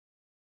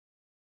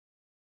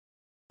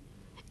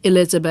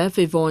Elizabeth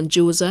Yvonne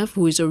Joseph,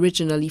 who is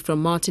originally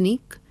from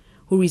Martinique,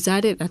 who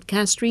resided at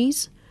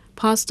Castries,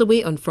 passed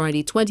away on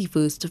Friday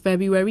 21st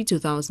February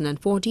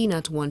 2014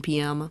 at 1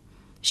 p.m.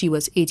 She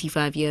was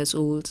 85 years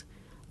old.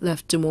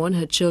 Left to mourn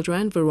her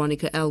children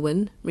Veronica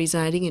Elwin,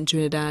 residing in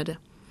Trinidad,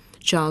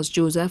 Charles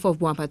Joseph of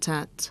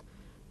Wapatat,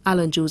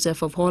 Alan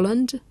Joseph of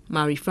Holland,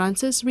 Mary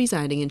Frances,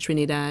 residing in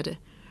Trinidad,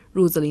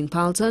 Rosaline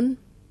Palton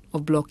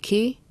of Block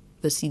K,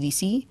 the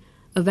CDC,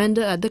 a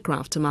vendor at the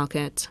craft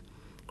market.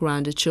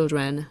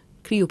 Grandchildren: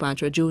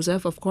 Cleopatra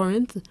Joseph of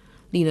Corinth,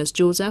 Linus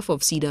Joseph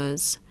of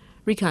Cedars,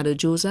 Ricardo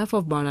Joseph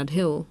of Barnard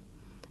Hill,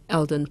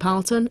 Eldon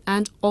Palton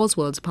and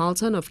Oswald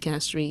Palton of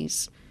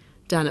Castries,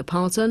 Dana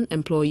Palton,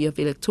 employee of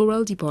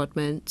Electoral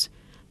Department,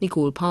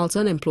 Nicole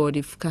Palton, employed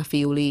of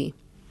Café Olé,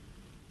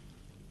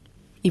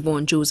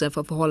 Yvonne Joseph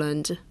of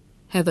Holland,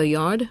 Heather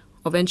Yard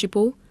of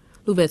Enchipo,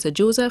 Luvetta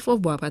Joseph of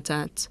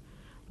Wapatat,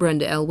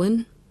 Brenda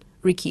Elwin,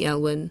 Ricky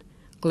Elwin,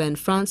 Glenn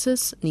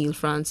Francis, Neil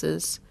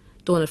Francis,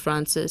 Donna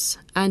Francis,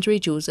 Andre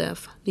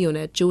Joseph,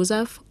 Leonette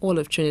Joseph, all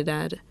of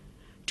Trinidad.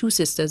 Two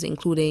sisters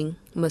including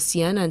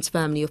Masian and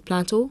family of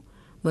Plateau,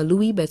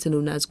 Malui, better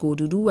known as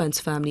Godudu, and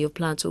family of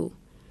Plateau.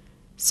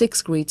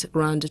 6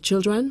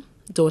 great-grandchildren,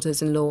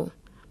 daughters-in-law: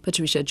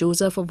 Patricia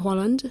Joseph of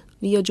Holland,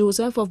 Leah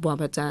Joseph of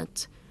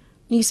Wapatat.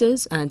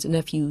 Nieces and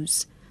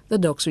nephews: the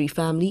Doxery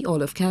family,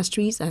 all of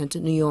Castries and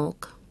New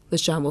York, the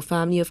Chamo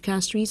family of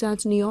Castries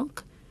and New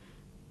York,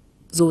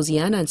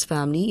 Zosian and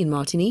family in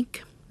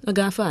Martinique,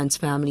 Agafa and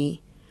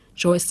family,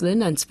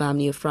 Joycelyn and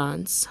family of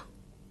France,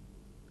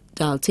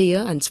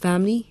 Daltea and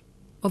family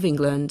of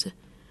England.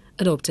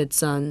 Adopted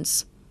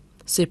sons: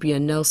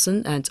 Cyprian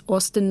Nelson and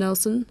Austin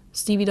Nelson,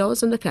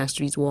 stevedores on the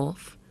Castries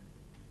Wharf,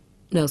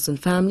 Nelson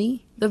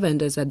family, the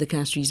vendors at the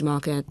Castries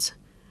Market,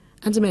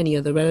 and many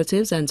other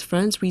relatives and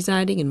friends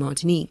residing in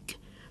Martinique,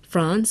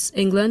 France,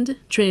 England,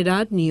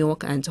 Trinidad, New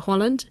York, and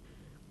Holland.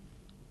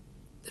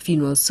 The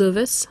funeral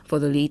service for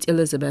the late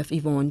Elizabeth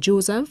Yvonne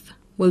Joseph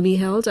will be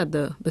held at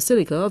the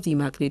Basilica of the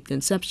Immaculate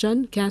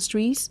Conception,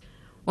 Castries,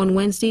 on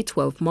Wednesday,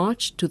 12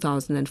 March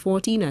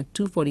 2014 at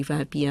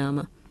 2:45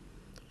 p.m.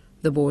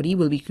 The body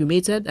will be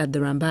cremated at the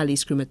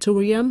Ramballis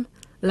Crematorium,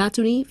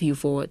 Latuni,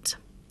 Vieux-Fort.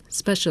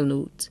 Special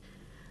note: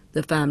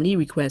 the family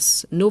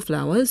requests no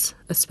flowers.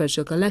 A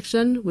special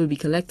collection will be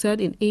collected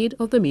in aid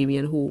of the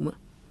Marian Home.